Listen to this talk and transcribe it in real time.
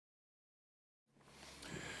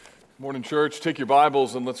Morning, church. Take your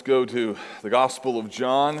Bibles and let's go to the Gospel of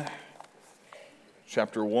John,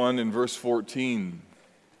 chapter 1 and verse 14.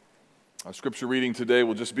 Our scripture reading today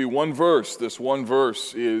will just be one verse. This one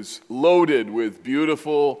verse is loaded with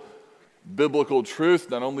beautiful biblical truth.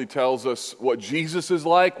 Not only tells us what Jesus is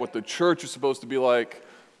like, what the church is supposed to be like,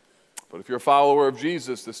 but if you're a follower of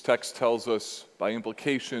Jesus, this text tells us by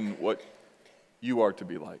implication what you are to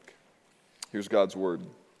be like. Here's God's word.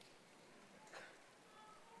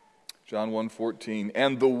 John 1:14,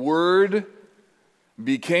 and the Word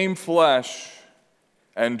became flesh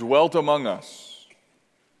and dwelt among us,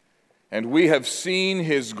 and we have seen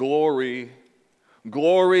His glory,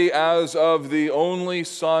 glory as of the only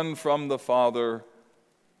Son from the Father,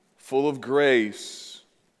 full of grace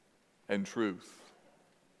and truth.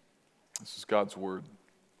 This is God's Word.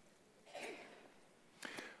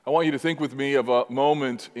 I want you to think with me of a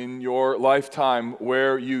moment in your lifetime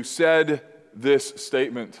where you said this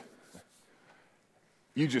statement.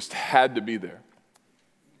 You just had to be there.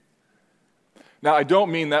 Now, I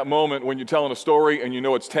don't mean that moment when you're telling a story and you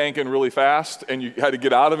know it's tanking really fast and you had to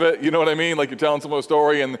get out of it. You know what I mean? Like you're telling someone a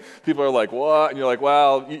story and people are like, what? And you're like,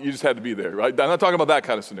 well, you just had to be there, right? I'm not talking about that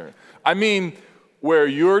kind of scenario. I mean where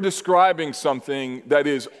you're describing something that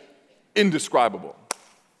is indescribable.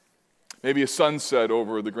 Maybe a sunset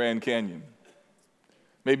over the Grand Canyon.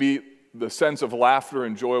 Maybe the sense of laughter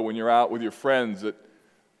and joy when you're out with your friends at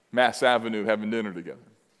Mass Avenue having dinner together.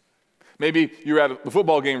 Maybe you were at the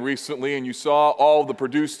football game recently and you saw all the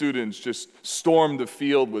Purdue students just storm the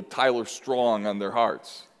field with Tyler Strong on their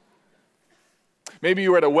hearts. Maybe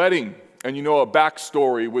you were at a wedding and you know a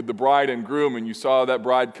backstory with the bride and groom and you saw that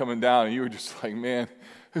bride coming down and you were just like, man,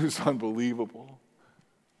 it was unbelievable.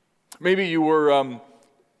 Maybe you were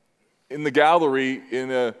in the gallery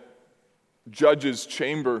in a judge's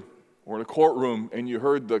chamber or in a courtroom and you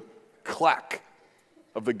heard the clack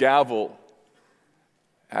of the gavel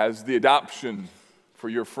as the adoption for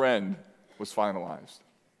your friend was finalized.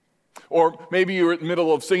 Or maybe you were in the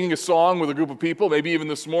middle of singing a song with a group of people, maybe even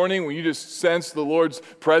this morning when you just sensed the Lord's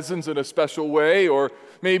presence in a special way. Or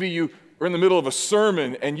maybe you were in the middle of a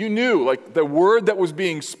sermon and you knew, like the word that was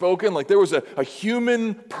being spoken, like there was a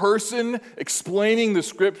human person explaining the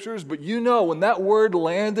scriptures, but you know when that word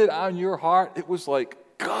landed on your heart, it was like,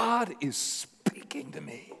 God is speaking to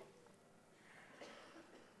me.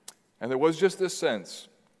 And there was just this sense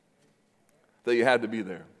that you had to be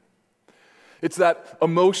there. It's that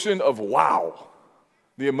emotion of wow,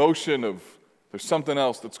 the emotion of there's something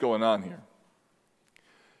else that's going on here.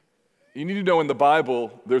 You need to know in the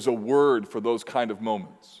Bible, there's a word for those kind of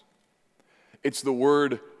moments. It's the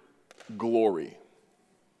word glory.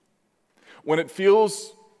 When it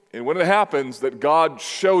feels and when it happens that God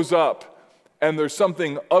shows up and there's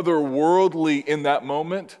something otherworldly in that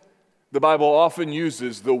moment, the Bible often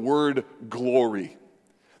uses the word glory.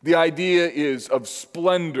 The idea is of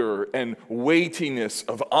splendor and weightiness,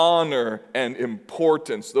 of honor and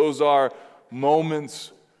importance. Those are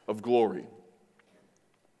moments of glory.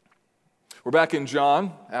 We're back in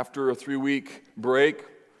John after a 3-week break,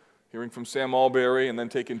 hearing from Sam Alberry, and then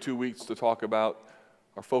taking 2 weeks to talk about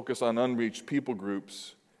our focus on unreached people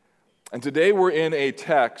groups. And today we're in a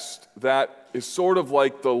text that is sort of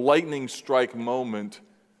like the lightning strike moment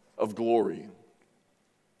of glory.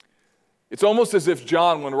 It's almost as if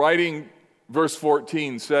John, when writing verse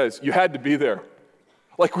 14, says, you had to be there.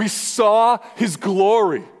 Like we saw his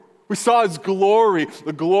glory. We saw his glory,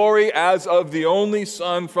 the glory as of the only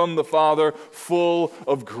Son from the Father, full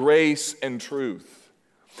of grace and truth.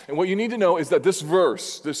 And what you need to know is that this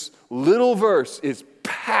verse, this little verse, is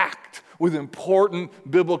packed with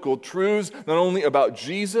important biblical truths, not only about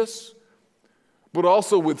Jesus, but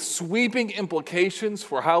also with sweeping implications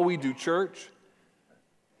for how we do church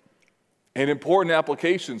and important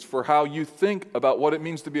applications for how you think about what it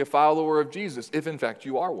means to be a follower of Jesus, if in fact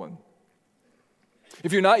you are one.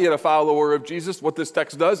 If you're not yet a follower of Jesus, what this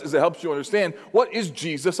text does is it helps you understand what is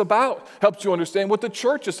Jesus about, helps you understand what the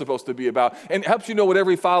church is supposed to be about, and helps you know what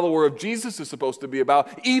every follower of Jesus is supposed to be about,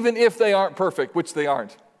 even if they aren't perfect, which they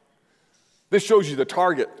aren't. This shows you the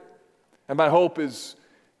target. And my hope is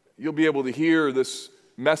you'll be able to hear this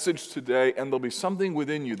message today, and there'll be something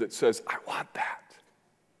within you that says, I want that.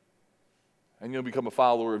 And you'll become a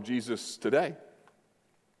follower of Jesus today.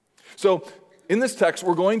 So, in this text,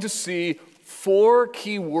 we're going to see 4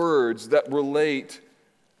 key words that relate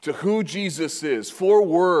to who Jesus is. 4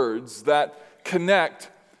 words that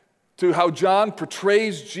connect to how John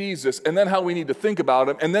portrays Jesus, and then how we need to think about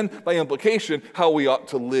him, and then, by implication, how we ought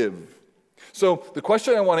to live. So the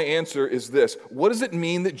question I want to answer is this: what does it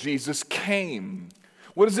mean that Jesus came?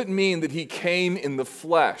 What does it mean that he came in the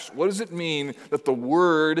flesh? What does it mean that the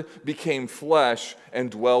Word became flesh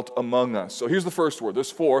and dwelt among us? So here's the first word.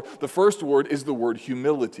 There's four. The first word is the word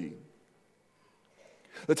humility.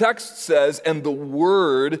 The text says, and the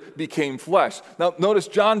Word became flesh. Now, notice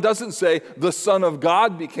John doesn't say the Son of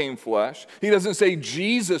God became flesh. He doesn't say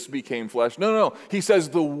Jesus became flesh. No. He says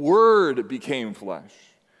the Word became flesh.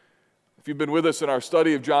 If you've been with us in our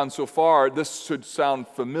study of John so far, this should sound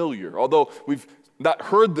familiar. Although we've not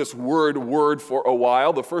heard this word for a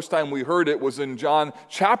while. The first time we heard it was in John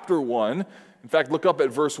chapter 1. In fact, look up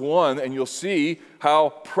at verse 1 and you'll see how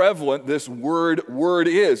prevalent this word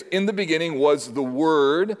is. In the beginning was the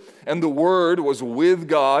Word, and the Word was with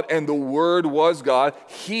God, and the Word was God.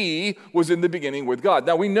 He was in the beginning with God.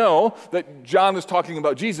 Now we know that John is talking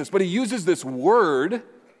about Jesus, but he uses this word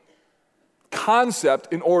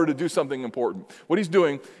concept in order to do something important. What he's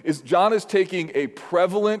doing is John is taking a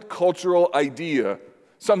prevalent cultural idea,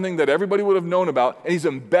 something that everybody would have known about, and he's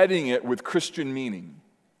embedding it with Christian meaning.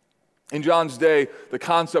 In John's day, the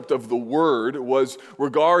concept of the Word was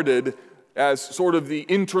regarded as sort of the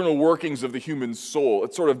internal workings of the human soul.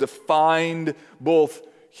 It sort of defined both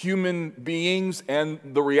human beings and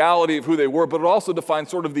the reality of who they were, but it also defined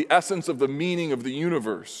sort of the essence of the meaning of the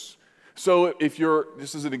universe. So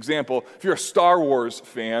this is an example, if you're a Star Wars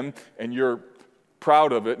fan and you're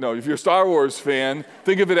proud of it, if you're a Star Wars fan,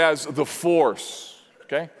 think of it as the Force,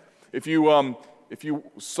 okay? If you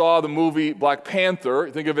saw the movie Black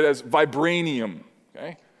Panther, think of it as vibranium,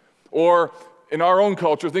 okay? Or in our own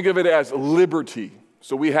culture, think of it as liberty.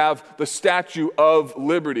 So we have the Statue of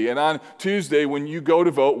Liberty. And on Tuesday, when you go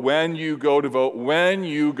to vote,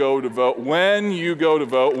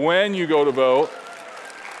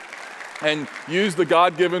 and use the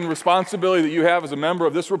God-given responsibility that you have as a member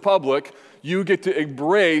of this republic, you get to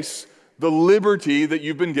embrace the liberty that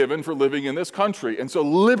you've been given for living in this country. And so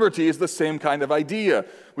liberty is the same kind of idea.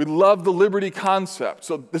 We love the liberty concept.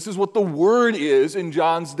 So this is what the Word is in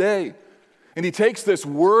John's day. And he takes this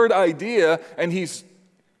word idea and he's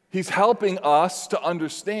helping us to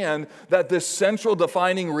understand that this central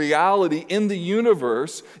defining reality in the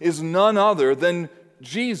universe is none other than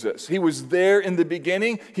Jesus. He was there in the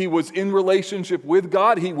beginning. He was in relationship with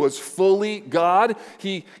God. He was fully God.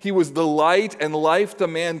 He was the light and life to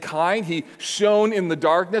mankind. He shone in the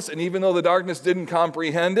darkness, and even though the darkness didn't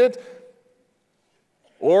comprehend it,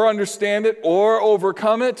 or understand it, or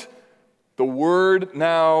overcome it, the Word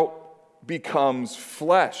now becomes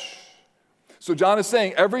flesh. So John is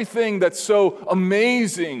saying everything that's so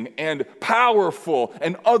amazing and powerful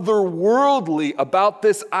and otherworldly about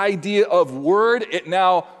this idea of Word, it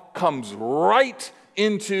now comes right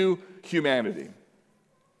into humanity.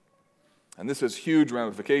 And this has huge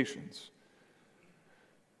ramifications.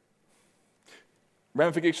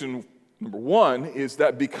 Ramification number one is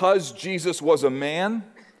that because Jesus was a man,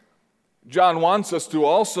 John wants us to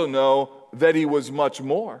also know that he was much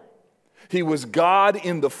more. He was God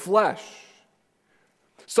in the flesh.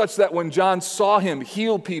 Such that when John saw him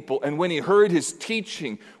heal people and when he heard his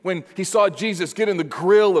teaching, when he saw Jesus get in the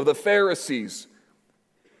grill of the Pharisees,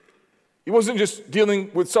 he wasn't just dealing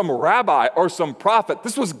with some rabbi or some prophet.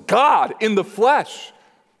 This was God in the flesh.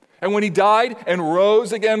 And when he died and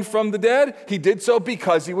rose again from the dead, he did so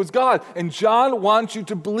because he was God. And John wants you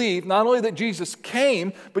to believe not only that Jesus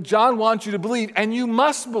came, but John wants you to believe, and you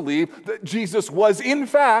must believe, that Jesus was in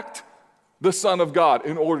fact the Son of God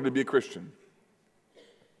in order to be a Christian.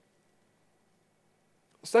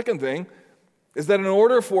 The second thing is that in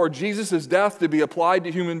order for Jesus' death to be applied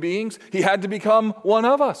to human beings, he had to become one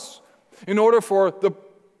of us. In order for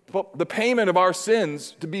the payment of our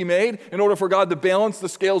sins to be made, in order for God to balance the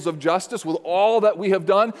scales of justice with all that we have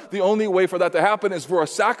done, the only way for that to happen is for a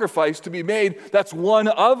sacrifice to be made that's one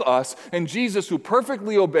of us. And Jesus, who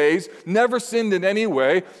perfectly obeys, never sinned in any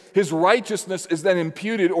way, his righteousness is then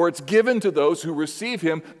imputed, or it's given to those who receive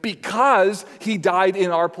him because he died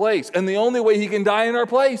in our place. And the only way he can die in our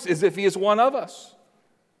place is if he is one of us.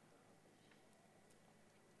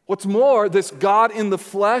 What's more, this God in the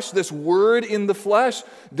flesh, this Word in the flesh,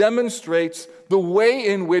 demonstrates the way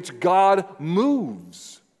in which God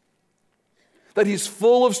moves. That he's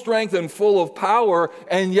full of strength and full of power,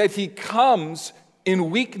 and yet he comes in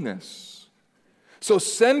weakness. So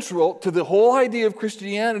central to the whole idea of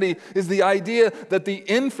Christianity is the idea that the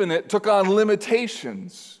infinite took on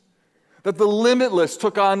limitations, that the limitless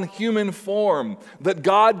took on human form, that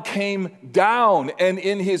God came down, and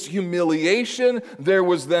in his humiliation, there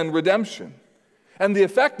was then redemption. And the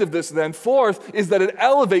effect of this then, fourth, is that it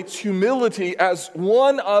elevates humility as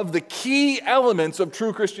one of the key elements of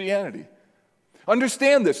true Christianity.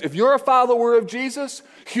 Understand this. If you're a follower of Jesus,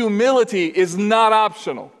 humility is not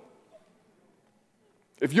optional.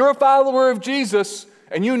 If you're a follower of Jesus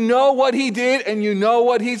and you know what he did and you know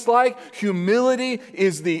what he's like, humility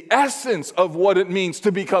is the essence of what it means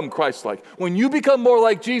to become Christ-like. When you become more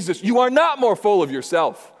like Jesus, you are not more full of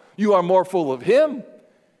yourself. You are more full of him.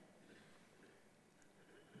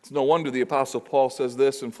 It's no wonder the Apostle Paul says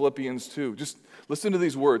this in Philippians 2. Just listen to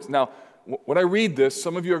these words. Now, when I read this,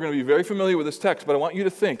 some of you are going to be very familiar with this text, but I want you to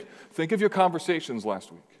think of your conversations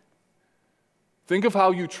last week. Think of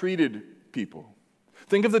how you treated people.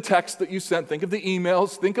 Think of the text that you sent. Think of the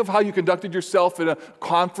emails. Think of how you conducted yourself in a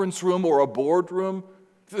conference room or a boardroom.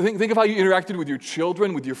 Think of how you interacted with your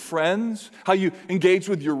children, with your friends, how you engaged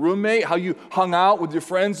with your roommate, how you hung out with your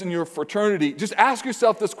friends in your fraternity. Just ask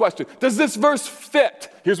yourself this question. Does this verse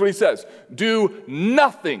fit? Here's what he says. Do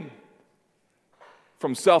nothing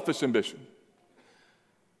from selfish ambition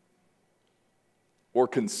or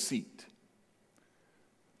conceit,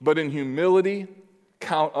 but in humility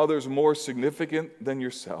count others more significant than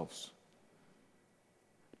yourselves.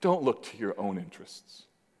 Don't look to your own interests,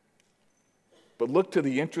 but look to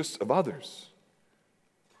the interests of others.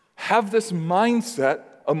 Have this mindset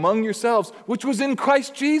among yourselves, which was in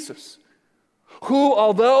Christ Jesus, who,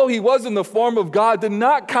 although he was in the form of God, did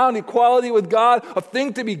not count equality with God a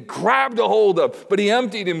thing to be grabbed a hold of, but he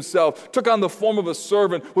emptied himself, took on the form of a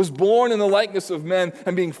servant, was born in the likeness of men,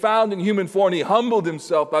 and being found in human form, he humbled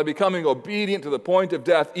himself by becoming obedient to the point of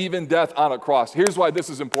death, even death on a cross. Here's why this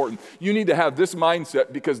is important. You need to have this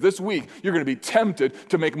mindset because this week you're going to be tempted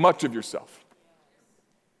to make much of yourself.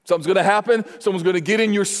 Something's going to happen. Someone's going to get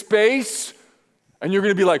in your space, and you're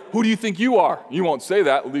going to be like, who do you think you are? You won't say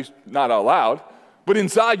that, at least not out loud. But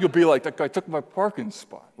inside, you'll be like, that guy took my parking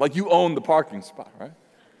spot. Like you own the parking spot, right?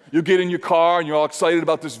 You get in your car, and you're all excited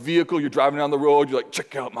about this vehicle. You're driving down the road. You're like,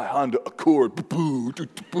 check out my Honda Accord. Boo, boo,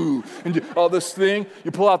 boo, and all this thing.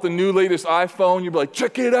 You pull out the new latest iPhone. You're like,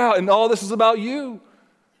 check it out. And all this is about you.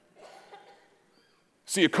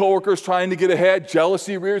 See, a coworker's trying to get ahead.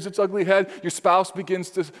 Jealousy rears its ugly head. Your spouse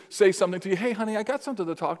begins to say something to you. Hey, honey, I got something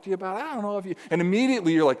to talk to you about. I don't know if you... And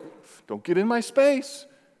immediately you're like, don't get in my space.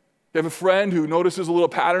 You have a friend who notices a little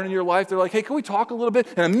pattern in your life. They're like, hey, can we talk a little bit?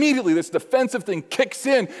 And immediately this defensive thing kicks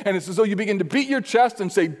in, and it's as though you begin to beat your chest and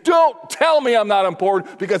say, don't tell me I'm not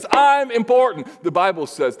important because I'm important. The Bible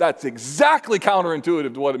says that's exactly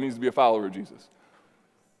counterintuitive to what it means to be a follower of Jesus.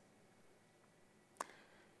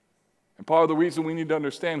 And part of the reason we need to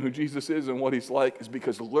understand who Jesus is and what he's like is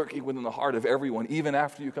because lurking within the heart of everyone, even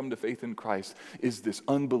after you come to faith in Christ, is this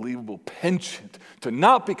unbelievable penchant to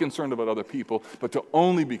not be concerned about other people, but to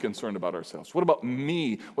only be concerned about ourselves. What about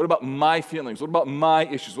me? What about my feelings? What about my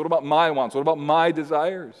issues? What about my wants? What about my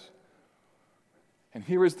desires? And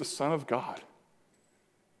here is the Son of God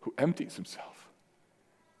who empties himself,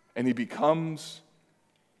 and he becomes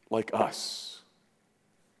like us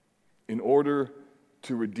in order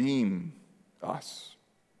to redeem us.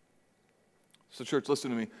 So church, listen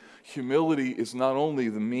to me. Humility is not only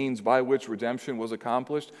the means by which redemption was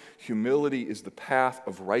accomplished, humility is the path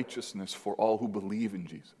of righteousness for all who believe in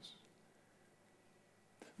Jesus.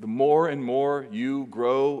 The more and more you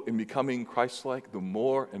grow in becoming Christ-like, the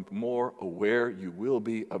more and more aware you will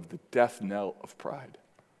be of the death knell of pride.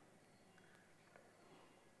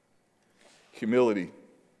 Humility.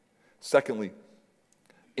 Secondly,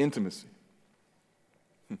 intimacy.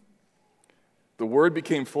 The Word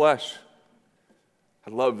became flesh. I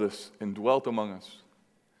love this, and dwelt among us.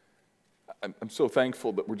 I'm so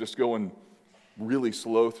thankful that we're just going really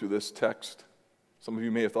slow through this text. Some of you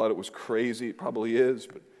may have thought it was crazy. It probably is,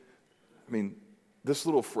 but I mean, this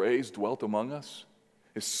little phrase, dwelt among us,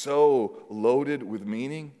 is so loaded with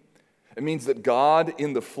meaning. It means that God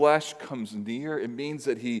in the flesh comes near. It means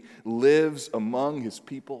that he lives among his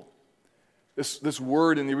people. This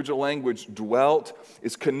word in the original language, dwelt,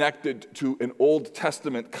 is connected to an Old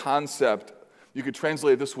Testament concept. You could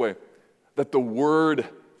translate it this way, that the Word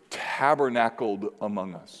tabernacled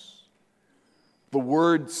among us. The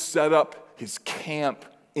Word set up his camp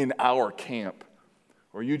in our camp.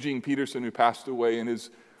 Or Eugene Peterson, who passed away, in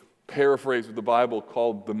his paraphrase of the Bible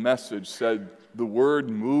called The Message, said, the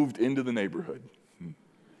Word moved into the neighborhood.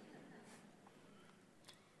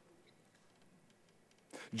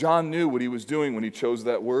 John knew what he was doing when he chose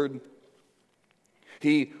that word.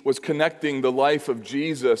 He was connecting the life of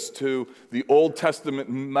Jesus to the Old Testament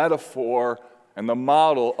metaphor and the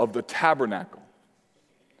model of the tabernacle.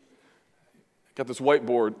 Got this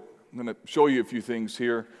whiteboard. I'm going to show you a few things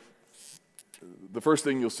here. The first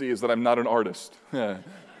thing you'll see is that I'm not an artist.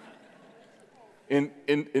 In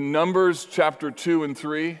Numbers chapter 2 and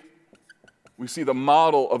 3, We see the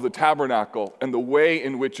model of the tabernacle and the way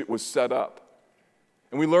in which it was set up.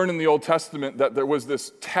 And we learn in the Old Testament that there was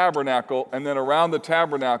this tabernacle, and then around the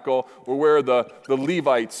tabernacle were where the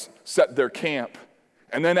Levites set their camp.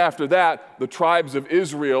 And then after that, the tribes of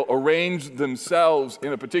Israel arranged themselves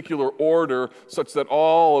in a particular order such that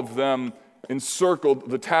all of them encircled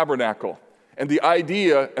the tabernacle. And the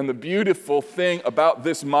idea and the beautiful thing about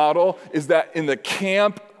this model is that in the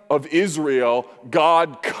camp of Israel,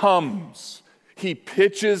 God comes. He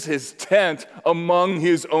pitches his tent among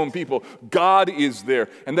his own people. God is there.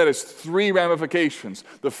 And that has three ramifications.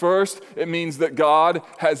 The first, it means that God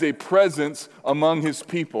has a presence among his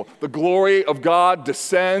people. The glory of God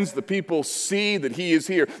descends. The people see that he is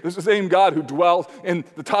here. This is the same God who dwelt in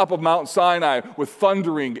the top of Mount Sinai with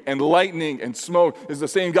thundering and lightning and smoke. Is the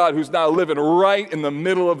same God who's now living right in the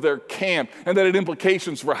middle of their camp. And that had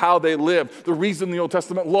implications for how they live. The reason the Old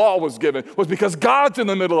Testament law was given was because God's in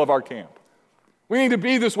the middle of our camp. We need to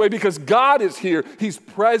be this way because God is here. He's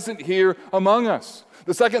present here among us.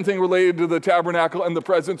 The second thing related to the tabernacle and the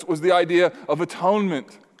presence was the idea of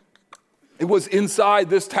atonement. It was inside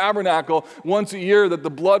this tabernacle once a year that the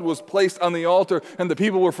blood was placed on the altar and the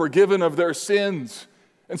people were forgiven of their sins.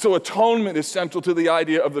 And so atonement is central to the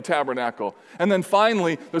idea of the tabernacle. And then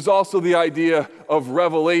finally, there's also the idea of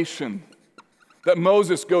revelation. That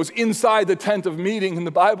Moses goes inside the tent of meeting, and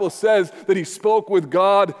the Bible says that he spoke with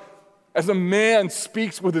God as a man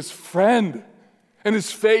speaks with his friend. And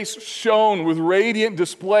his face shone with radiant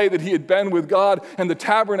display that he had been with God. And the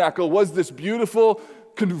tabernacle was this beautiful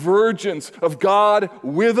convergence of God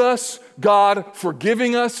with us, God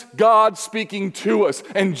forgiving us, God speaking to us.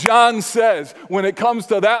 And John says, when it comes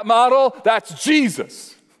to that model, that's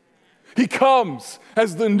Jesus. He comes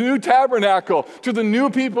as the new tabernacle to the new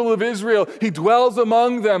people of Israel. He dwells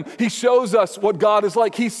among them. He shows us what God is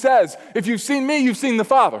like. He says, if you've seen me, you've seen the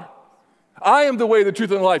Father. I am the way, the truth,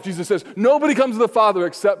 and the life. Jesus says, nobody comes to the Father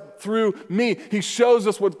except through me. He shows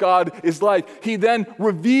us what God is like. He then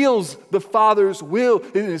reveals the Father's will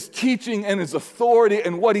in his teaching and his authority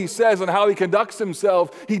and what he says and how he conducts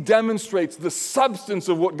himself. He demonstrates the substance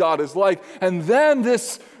of what God is like. And then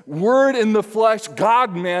this Word in the flesh,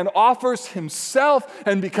 God-man, offers himself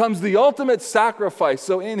and becomes the ultimate sacrifice.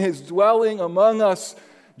 So in his dwelling among us,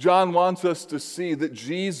 John wants us to see that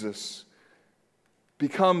Jesus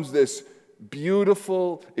becomes this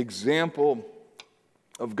beautiful example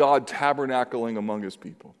of God tabernacling among his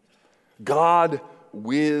people. God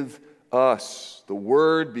with us. The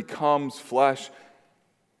Word becomes flesh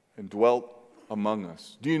and dwelt among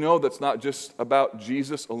us. Do you know that's not just about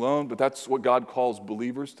Jesus alone, but that's what God calls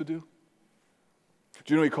believers to do?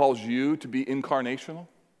 Do you know he calls you to be incarnational?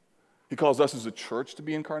 He calls us as a church to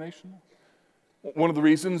be incarnational. One of the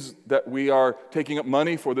reasons that we are taking up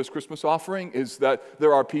money for this Christmas offering is that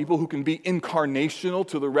there are people who can be incarnational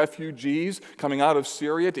to the refugees coming out of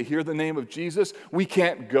Syria to hear the name of Jesus. We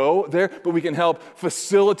can't go there, but we can help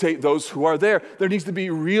facilitate those who are there. There needs to be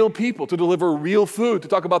real people to deliver real food, to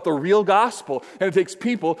talk about the real gospel, and it takes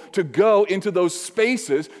people to go into those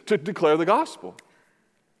spaces to declare the gospel.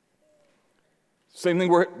 Same thing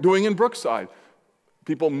we're doing in Brookside.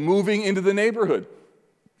 People moving into the neighborhood.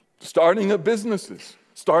 Starting up businesses,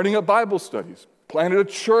 starting up Bible studies, planted a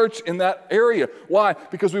church in that area. Why?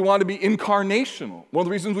 Because we want to be incarnational. One of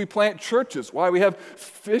the reasons we plant churches, why we have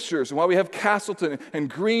Fishers, and why we have Castleton and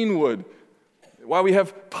Greenwood, why we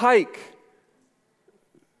have Pike.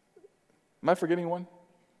 Am I forgetting one?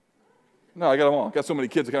 No, I got them all. I got so many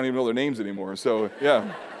kids I can't even know their names anymore. So,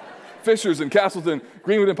 yeah. Fishers and Castleton,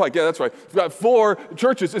 Greenwood and Pike. Yeah, that's right. We've got 4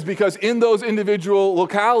 churches. It's because in those individual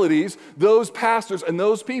localities, those pastors and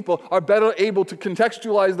those people are better able to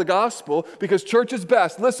contextualize the gospel because church is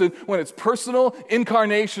best, listen, when it's personal,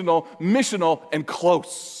 incarnational, missional, and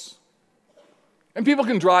close. And people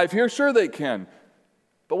can drive here. Sure they can.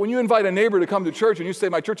 But when you invite a neighbor to come to church and you say,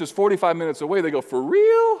 my church is 45 minutes away, they go, for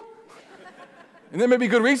real? And there may be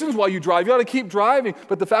good reasons why you drive. You ought to keep driving.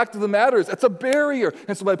 But the fact of the matter is, that's a barrier.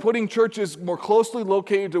 And so by putting churches more closely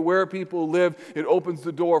located to where people live, it opens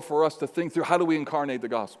the door for us to think through how do we incarnate the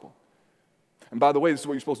gospel. And by the way, this is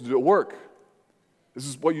what you're supposed to do at work. This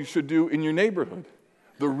is what you should do in your neighborhood.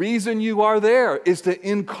 The reason you are there is to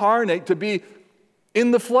incarnate, to be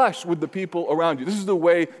in the flesh with the people around you. This is the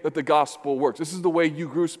way that the gospel works. This is the way you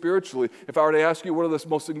grew spiritually. If I were to ask you what are the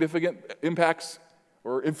most significant impacts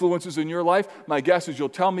or influences in your life, my guess is you'll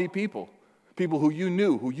tell me people who you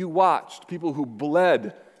knew, who you watched, people who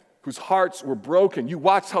bled, whose hearts were broken. You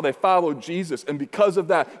watched how they followed Jesus, and because of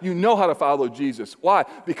that, you know how to follow Jesus. Why?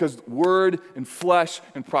 Because word and flesh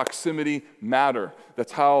and proximity matter.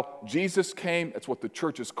 That's how Jesus came. It's what the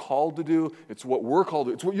church is called to do. It's what we're called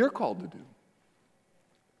to do. It's what you're called to do.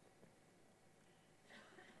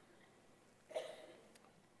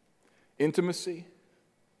 intimacy,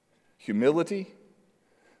 humility.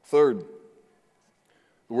 Third,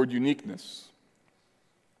 the word uniqueness.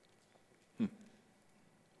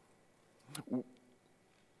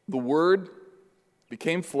 The Word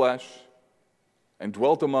became flesh and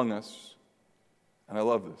dwelt among us, and I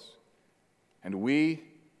love this, and we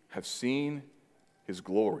have seen His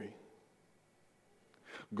glory.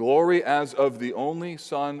 Glory as of the only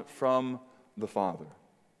Son from the Father.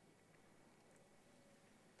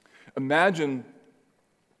 Imagine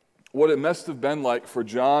what it must have been like for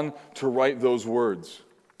John to write those words.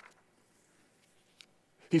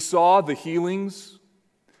 He saw the healings.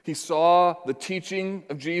 He saw the teaching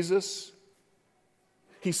of Jesus.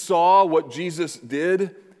 He saw what Jesus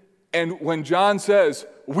did. And when John says,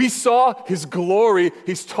 we saw His glory,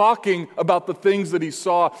 he's talking about the things that he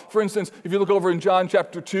saw. For instance, if you look over in John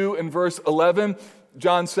chapter 2 and verse 11,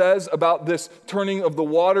 John says about this turning of the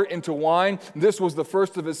water into wine. This was the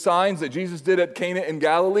first of His signs that Jesus did at Cana in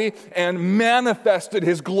Galilee and manifested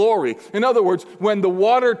His glory. In other words, when the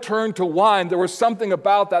water turned to wine, there was something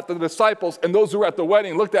about that the disciples and those who were at the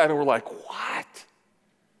wedding looked at it and were like, what?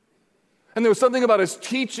 And there was something about His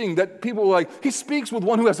teaching that people were like, He speaks with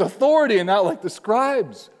one who has authority and not like the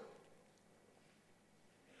scribes.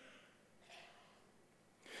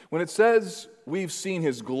 When it says we've seen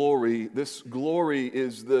His glory, this glory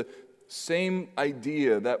is the same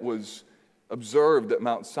idea that was observed at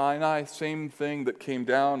Mount Sinai, same thing that came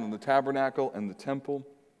down in the tabernacle and the temple.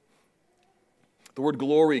 The word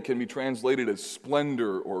glory can be translated as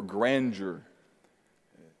splendor or grandeur.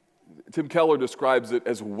 Tim Keller describes it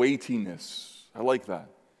as weightiness. I like that.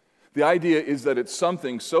 The idea is that it's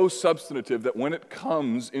something so substantive that when it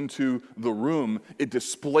comes into the room, it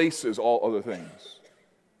displaces all other things.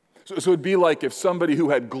 So it'd be like if somebody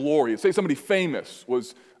who had glory, say somebody famous,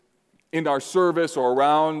 was in our service or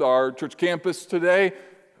around our church campus today.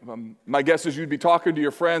 My guess is you'd be talking to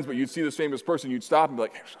your friends, but you'd see this famous person, you'd stop and be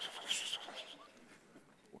like,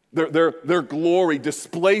 their glory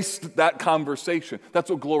displaced that conversation. That's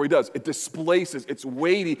what glory does. It displaces, it's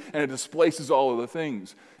weighty, and it displaces all of the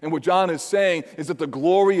things. And what John is saying is that the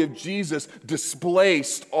glory of Jesus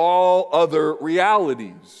displaced all other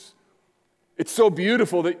realities. It's so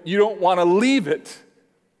beautiful that you don't want to leave it.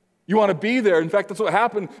 You want to be there. In fact, that's what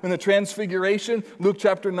happened in the Transfiguration. Luke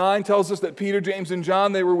chapter 9 tells us that Peter, James, and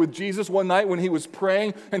John, they were with Jesus one night when He was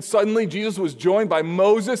praying, and suddenly Jesus was joined by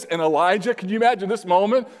Moses and Elijah. Can you imagine this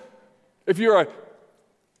moment? If you're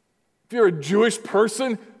a Jewish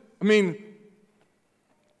person, I mean,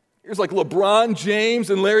 here's like LeBron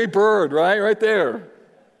James and Larry Bird, right there.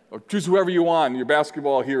 Or choose whoever you want, your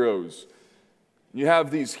basketball heroes. You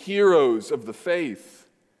have these heroes of the faith,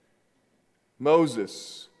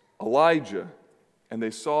 Moses, Elijah, and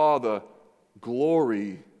they saw the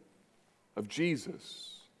glory of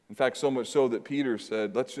Jesus. In fact, so much so that Peter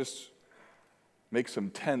said, let's just make some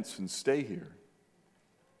tents and stay here.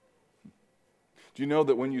 Do you know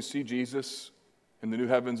that when you see Jesus in the new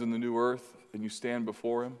heavens and the new earth and you stand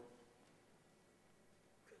before Him,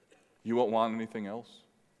 you won't want anything else?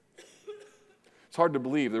 It's hard to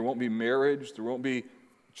believe. There won't be marriage. There won't be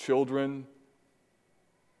children.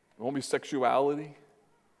 There won't be sexuality.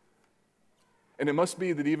 And it must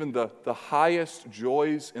be that even the highest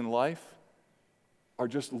joys in life are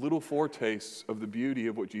just little foretastes of the beauty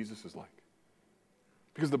of what Jesus is like.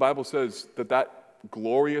 Because the Bible says that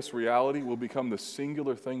glorious reality will become the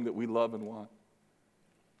singular thing that we love and want.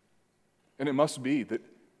 And it must be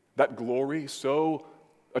that glory, so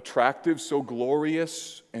attractive, so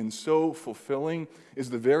glorious, and so fulfilling, is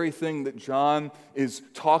the very thing that John is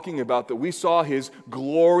talking about, that we saw His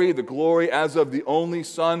glory, the glory as of the only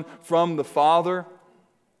Son from the Father.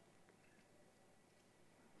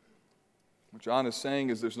 What John is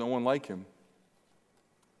saying is there's no one like Him.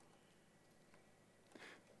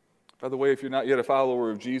 By the way, if you're not yet a follower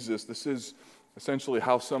of Jesus, this is essentially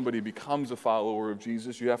how somebody becomes a follower of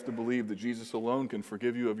Jesus. You have to believe that Jesus alone can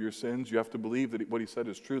forgive you of your sins. You have to believe that what He said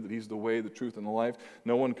is true, that He's the way, the truth, and the life.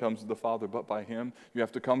 No one comes to the Father but by Him. You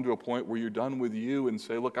have to come to a point where you're done with you and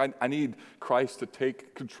say, look, I need Christ to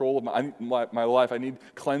take control of my life. I need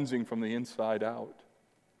cleansing from the inside out.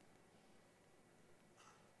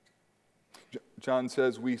 John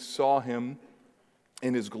says we saw Him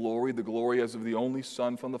in His glory, the glory as of the only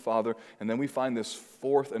Son from the Father. And then we find this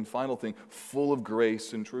fourth and final thing, full of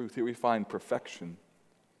grace and truth. Here we find perfection.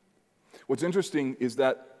 What's interesting is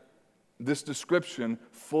that this description,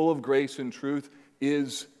 full of grace and truth,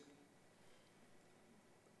 is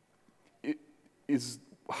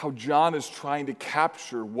how John is trying to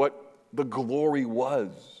capture what the glory was.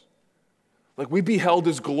 Like we beheld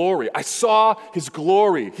his glory. I saw his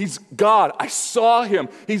glory. He's God. I saw him.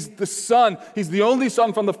 He's the Son. He's the only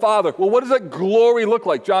Son from the Father. Well, what does that glory look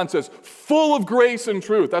like? John says, full of grace and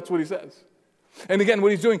truth. That's what he says. And again,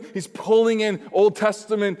 what he's doing, he's pulling in Old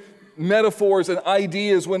Testament metaphors and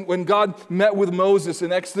ideas. When God met with Moses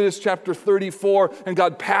in Exodus chapter 34 and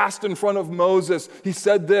God passed in front of Moses, he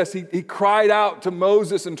said this. He cried out to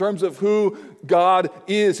Moses in terms of who God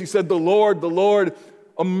is. He said, the Lord,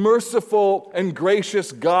 a merciful and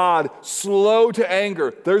gracious God, slow to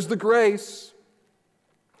anger. There's the grace.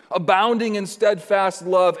 Abounding in steadfast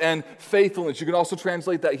love and faithfulness. You can also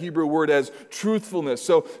translate that Hebrew word as truthfulness.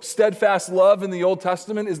 So steadfast love in the Old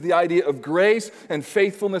Testament is the idea of grace, and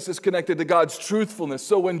faithfulness is connected to God's truthfulness.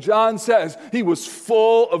 So when John says he was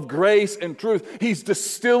full of grace and truth, he's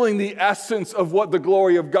distilling the essence of what the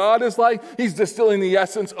glory of God is like. He's distilling the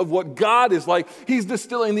essence of what God is like. He's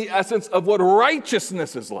distilling the essence of what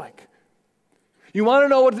righteousness is like. You want to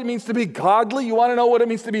know what it means to be godly? You want to know what it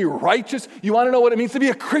means to be righteous? You want to know what it means to be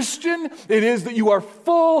a Christian? It is that you are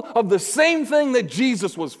full of the same thing that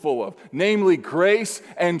Jesus was full of, namely grace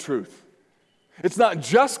and truth. It's not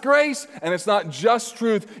just grace and it's not just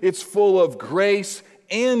truth. It's full of grace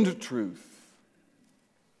and truth.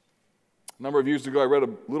 A number of years ago, I read a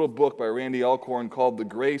little book by Randy Alcorn called The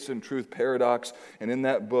Grace and Truth Paradox. And in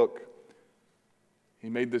that book, he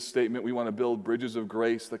made this statement: we want to build bridges of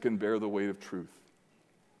grace that can bear the weight of truth.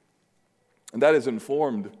 And that has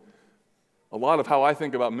informed a lot of how I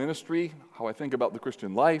think about ministry, how I think about the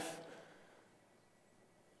Christian life.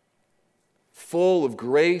 Full of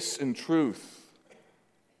grace and truth.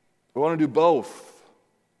 We want to do both.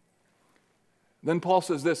 Then Paul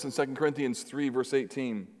says this in 2 Corinthians 3, verse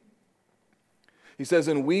 18. He says,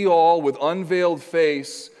 and we all with unveiled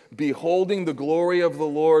face, beholding the glory of the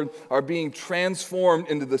Lord, are being transformed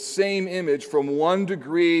into the same image from one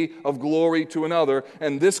degree of glory to another.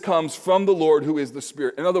 And this comes from the Lord who is the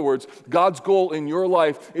Spirit. In other words, God's goal in your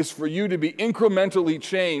life is for you to be incrementally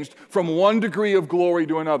changed from one degree of glory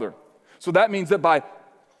to another. So that means that by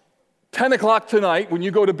 10 o'clock tonight, when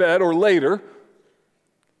you go to bed or later,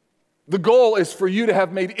 the goal is for you to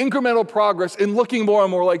have made incremental progress in looking more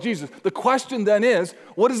and more like Jesus. The question then is,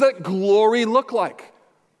 what does that glory look like?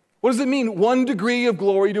 What does it mean, one degree of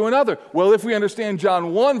glory to another? Well, if we understand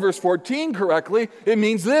John 1, verse 14 correctly, it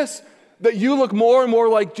means this, that you look more and more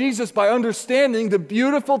like Jesus by understanding the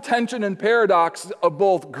beautiful tension and paradox of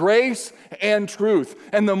both grace and truth.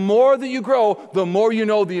 And the more that you grow, the more you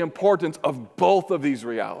know the importance of both of these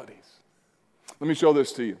realities. Let me show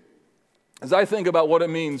this to you. As I think about what it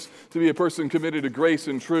means to be a person committed to grace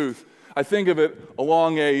and truth, I think of it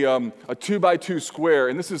along a 2x2 square,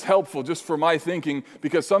 and this is helpful just for my thinking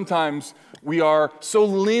because sometimes we are so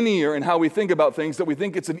linear in how we think about things that we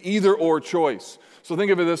think it's an either-or choice. So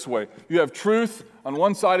think of it this way. You have truth on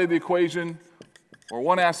one side of the equation, or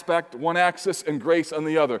one aspect, one axis, and grace on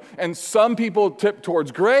the other. And some people tip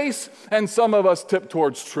towards grace, and some of us tip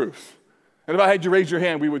towards truth. And if I had you raise your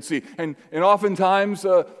hand, we would see. And oftentimes,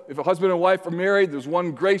 if a husband and wife are married, there's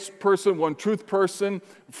one grace person, one truth person.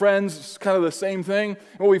 Friends, it's kind of the same thing.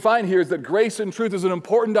 And what we find here is that grace and truth is an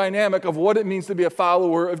important dynamic of what it means to be a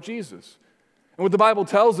follower of Jesus. And what the Bible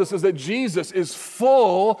tells us is that Jesus is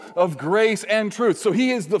full of grace and truth. So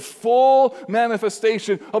he is the full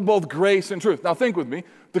manifestation of both grace and truth. Now think with me.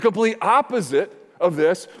 The complete opposite of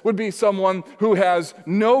this would be someone who has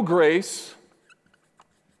no grace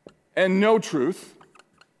and no truth.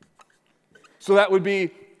 So that would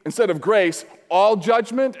be, instead of grace, all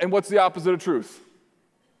judgment. And what's the opposite of truth?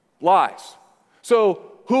 Lies.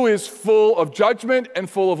 So who is full of judgment and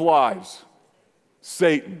full of lies?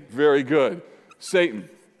 Satan. Very good. Satan.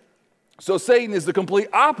 So Satan is the complete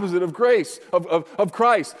opposite of grace, of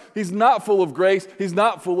Christ. He's not full of grace. He's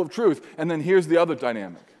not full of truth. And then here's the other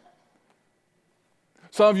dynamic.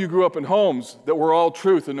 Some of you grew up in homes that were all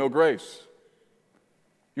truth and no grace.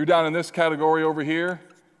 You're down in this category over here,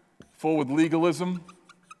 full with legalism,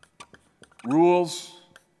 rules,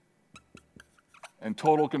 and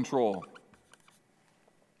total control.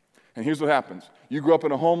 And here's what happens. You grew up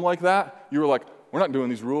in a home like that, you were like, we're not doing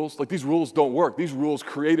these rules. Like, these rules don't work. These rules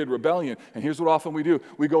created rebellion. And here's what often we do.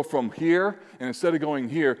 We go from here, and instead of going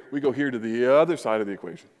here, we go here to the other side of the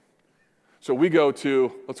equation. So we go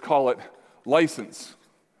to, let's call it license,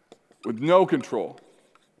 with no control.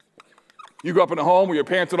 You grew up in a home where your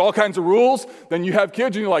parents had all kinds of rules, then you have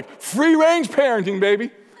kids and you're like, free-range parenting, baby,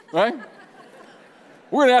 right?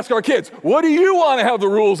 We're going to ask our kids, what do you want to have the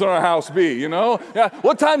rules in our house be, you know? Yeah,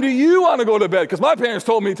 what time do you want to go to bed? Because my parents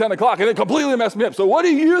told me 10 o'clock and it completely messed me up. So what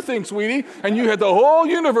do you think, sweetie? And you had the whole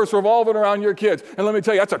universe revolving around your kids. And let me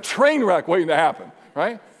tell you, that's a train wreck waiting to happen,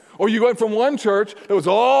 right? Or you went from one church that was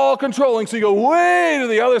all controlling, so you go way to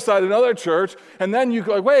the other side of another church, and then you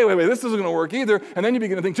go, wait, this isn't going to work either, and then you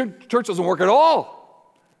begin to think church doesn't work at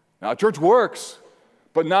all. Now, church works,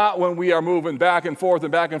 but not when we are moving back and forth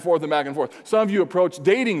and back and forth and back and forth. Some of you approach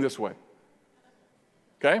dating this way,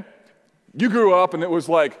 okay? You grew up and it was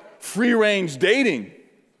like free-range dating.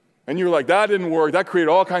 And you were like, that didn't work. That created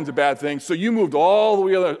all kinds of bad things. So you moved all the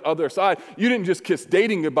way to the other side. You didn't just kiss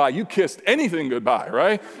dating goodbye. You kissed anything goodbye,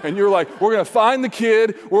 right? And you're like, we're going to find the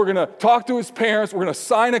kid. We're going to talk to his parents. We're going to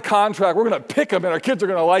sign a contract. We're going to pick him, and our kids are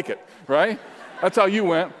going to like it, right? That's how you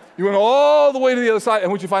went. You went all the way to the other side.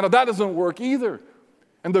 And once you find out that doesn't work either.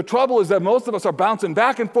 And the trouble is that most of us are bouncing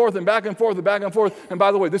back and forth and back and forth and back and forth. And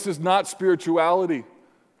by the way, this is not spirituality.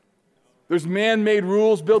 There's man-made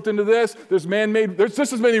rules built into this. There's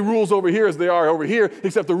just as many rules over here as there are over here,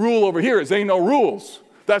 except the rule over here is ain't no rules.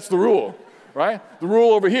 That's the rule, right? The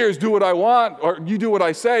rule over here is do what I want, or you do what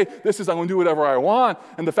I say. This is I'm going to do whatever I want.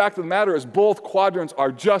 And the fact of the matter is both quadrants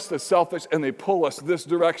are just as selfish, and they pull us this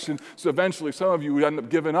direction. So eventually some of you would end up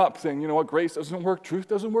giving up, saying, you know what, grace doesn't work, truth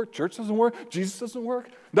doesn't work, church doesn't work, Jesus doesn't work,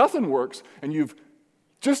 nothing works. And you've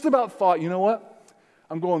just about thought, you know what?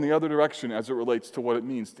 I'm going the other direction as it relates to what it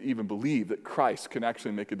means to even believe that Christ can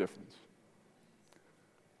actually make a difference.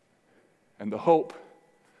 And the hope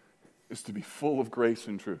is to be full of grace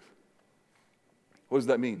and truth. What does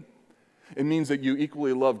that mean? It means that you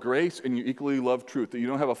equally love grace and you equally love truth, that you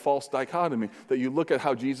don't have a false dichotomy, that you look at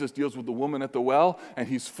how Jesus deals with the woman at the well, and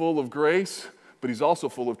he's full of grace, but he's also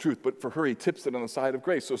full of truth. But for her, he tips it on the side of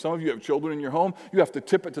grace. So some of you have children in your home, you have to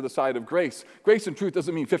tip it to the side of grace. Grace and truth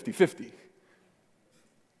doesn't mean 50-50.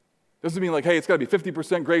 Doesn't mean like, hey, it's got to be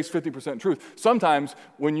 50% grace, 50% truth. Sometimes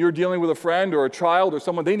when you're dealing with a friend or a child or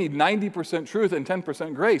someone, they need 90% truth and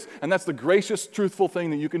 10% grace. And that's the gracious, truthful thing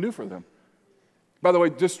that you can do for them. By the way,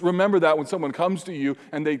 just remember that when someone comes to you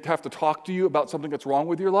and they have to talk to you about something that's wrong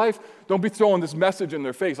with your life, don't be throwing this message in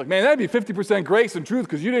their face. Like, man, that'd be 50% grace and truth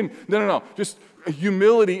because you didn't. No. Just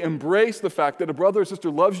humility, embrace the fact that a brother or sister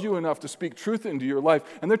loves you enough to speak truth into your life,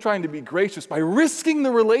 and they're trying to be gracious by risking the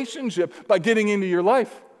relationship by getting into your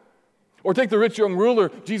life. Or take the rich young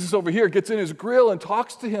ruler, Jesus over here, gets in his grill and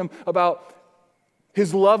talks to him about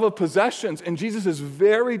his love of possessions. And Jesus is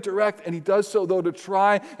very direct, and he does so, though, to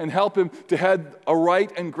try and help him to head a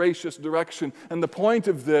right and gracious direction. And the point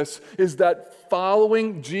of this is that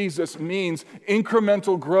following Jesus means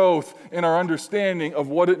incremental growth in our understanding of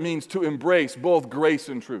what it means to embrace both grace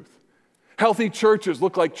and truth. Healthy churches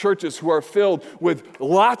look like churches who are filled with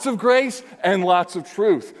lots of grace and lots of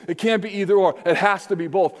truth. It can't be either or. It has to be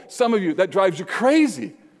both. Some of you, that drives you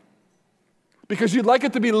crazy because you'd like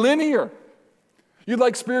it to be linear. You'd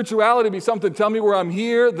like spirituality to be something, tell me where I'm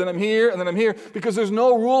here, then I'm here, and then I'm here, because there's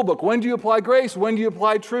no rule book. When do you apply grace? When do you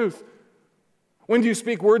apply truth? When do you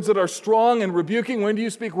speak words that are strong and rebuking? When do you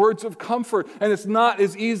speak words of comfort? And it's not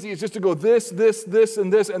as easy as just to go this,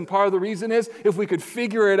 and this. And part of the reason is, if we could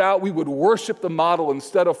figure it out, we would worship the model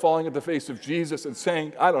instead of falling at the face of Jesus and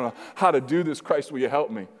saying, I don't know how to do this. Christ, will you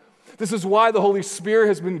help me? This is why the Holy Spirit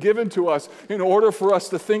has been given to us in order for us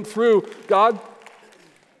to think through, God,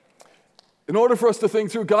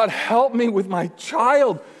 help me with my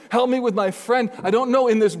child. Help me with my friend. I don't know,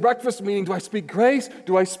 in this breakfast meeting, do I speak grace?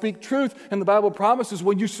 Do I speak truth? And the Bible promises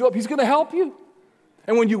when you show up, he's going to help you.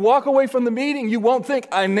 And when you walk away from the meeting, you won't think,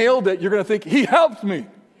 I nailed it. You're going to think, he helped me.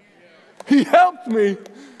 He helped me.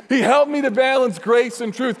 He helped me to balance grace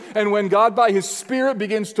and truth. And when God, by his Spirit,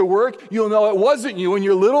 begins to work, you'll know it wasn't you in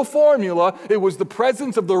your little formula. It was the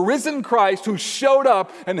presence of the risen Christ who showed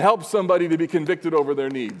up and helped somebody to be convicted over their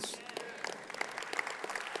needs.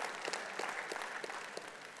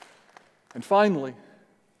 And finally,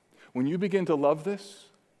 when you begin to love this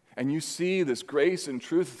and you see this grace and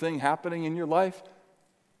truth thing happening in your life,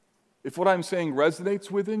 if what I'm saying resonates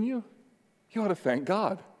within you, you ought to thank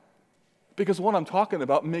God. Because what I'm talking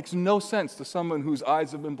about makes no sense to someone whose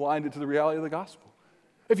eyes have been blinded to the reality of the gospel.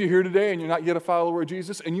 If you're here today and you're not yet a follower of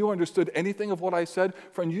Jesus and you understood anything of what I said,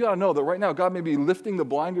 friend, you ought to know that right now God may be lifting the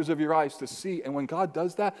blinders of your eyes to see. And when God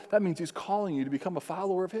does that, that means he's calling you to become a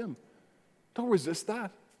follower of him. Don't resist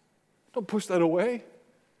that. Don't push that away.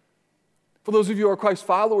 For those of you who are Christ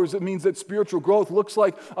followers, it means that spiritual growth looks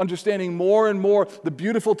like understanding more and more the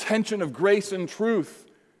beautiful tension of grace and truth.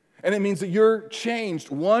 And it means that you're changed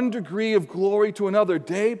one degree of glory to another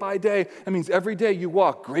day by day. It means every day you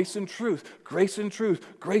walk grace and truth, grace and truth,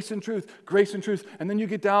 grace and truth, grace and truth. And then you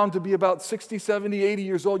get down to be about 60, 70, 80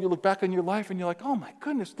 years old. You look back on your life and you're like, oh my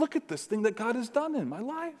goodness, look at this thing that God has done in my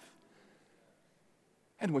life.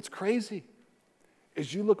 And what's crazy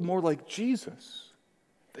is you look more like Jesus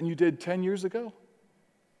than you did 10 years ago,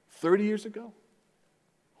 30 years ago,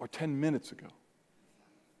 or 10 minutes ago.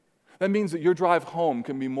 That means that your drive home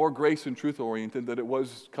can be more grace and truth oriented than it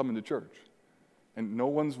was coming to church. And no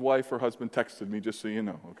one's wife or husband texted me, just so you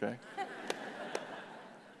know, okay?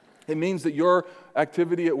 It means that your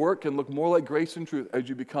activity at work can look more like grace and truth as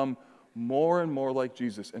you become more and more like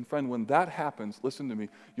Jesus. And friend, when that happens, listen to me,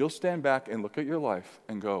 you'll stand back and look at your life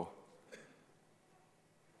and go,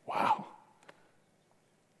 wow,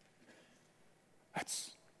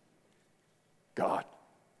 that's God.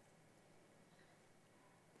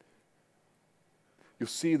 You'll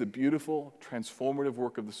see the beautiful, transformative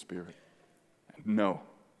work of the Spirit. And know,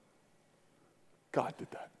 God did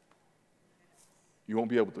that. You won't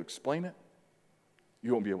be able to explain it.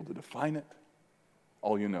 You won't be able to define it.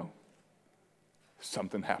 All you know,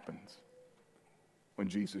 something happens when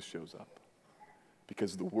Jesus shows up.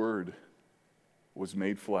 Because the Word was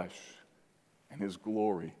made flesh, and His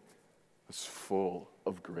glory was full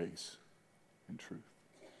of grace and truth.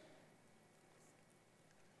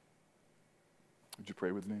 Would you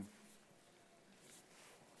pray with me?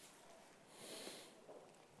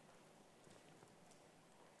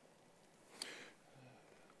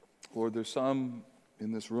 Lord, there's some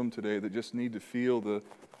in this room today that just need to feel the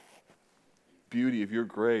beauty of your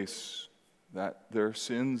grace, that their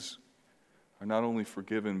sins are not only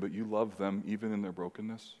forgiven, but you love them even in their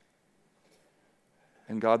brokenness.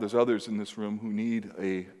 And God, there's others in this room who need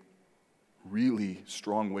a really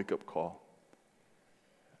strong wake-up call.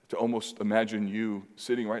 To almost imagine you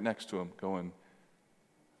sitting right next to them going,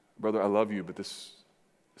 brother, I love you, but this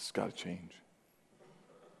has got to change.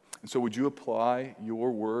 And so would you apply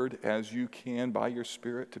your word as you can by your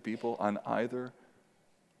Spirit to people on either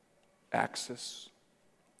axis?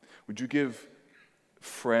 Would you give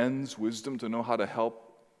friends wisdom to know how to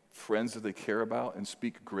help friends that they care about and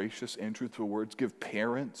speak gracious and truthful words? Give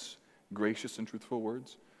parents gracious and truthful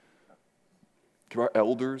words? Give our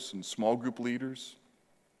elders and small group leaders,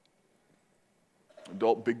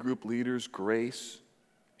 adult big group leaders, grace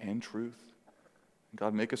and truth.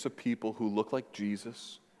 God, make us a people who look like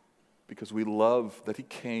Jesus because we love that He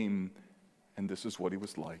came and this is what He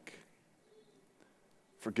was like.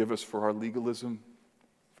 Forgive us for our legalism.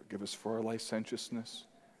 Forgive us for our licentiousness.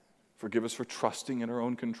 Forgive us for trusting in our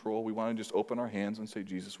own control. We want to just open our hands and say,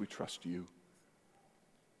 Jesus, we trust you.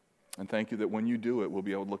 And thank you that when you do it, we'll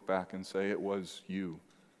be able to look back and say it was you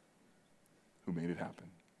who made it happen.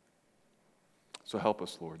 So help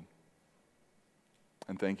us, Lord.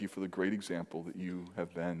 And thank you for the great example that you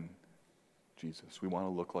have been, Jesus. We want to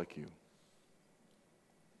look like you.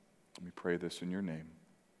 We pray this in your name.